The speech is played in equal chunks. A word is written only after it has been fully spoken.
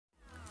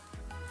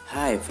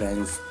Hi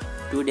friends,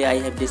 today I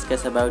have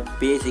discussed about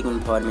basic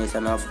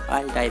information of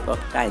all type of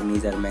time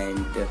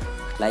measurement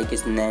like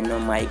is nano,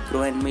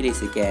 micro and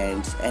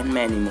milliseconds and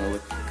many more.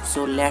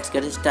 So let's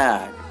get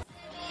started.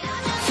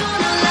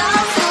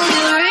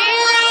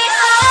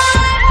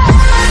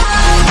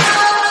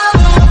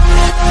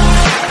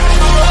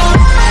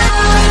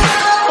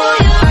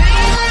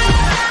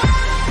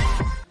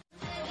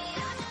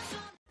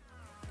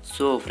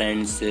 So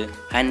friends,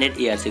 100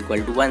 years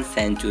equal to 1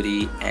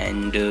 century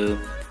and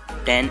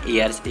 10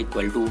 years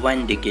equal to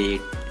 1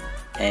 decade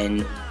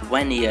and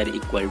 1 year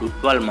equal to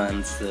 12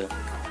 months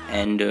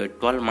and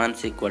 12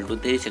 months equal to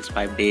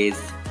 365 days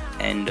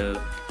and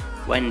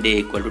 1 day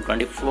equal to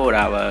 24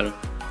 hours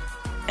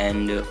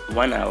and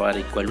 1 hour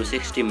equal to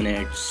 60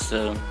 minutes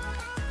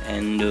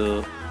and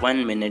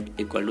 1 minute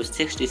equal to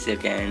 60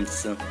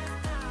 seconds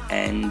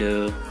and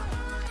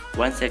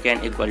 1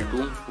 second equal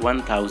to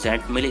 1000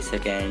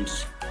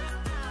 milliseconds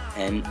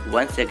and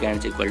 1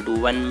 second equal to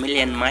 1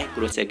 million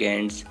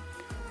microseconds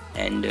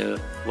and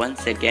 1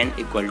 second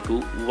equal to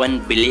 1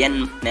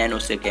 billion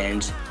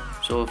nanoseconds.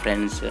 So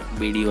friends,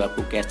 video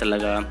आपको कैसा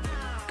लगा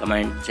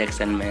comment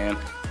section में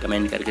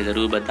comment करके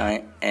ज़रूर बताएं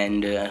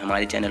and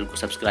हमारे channel को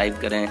subscribe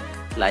करें,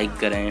 लाइक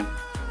करें।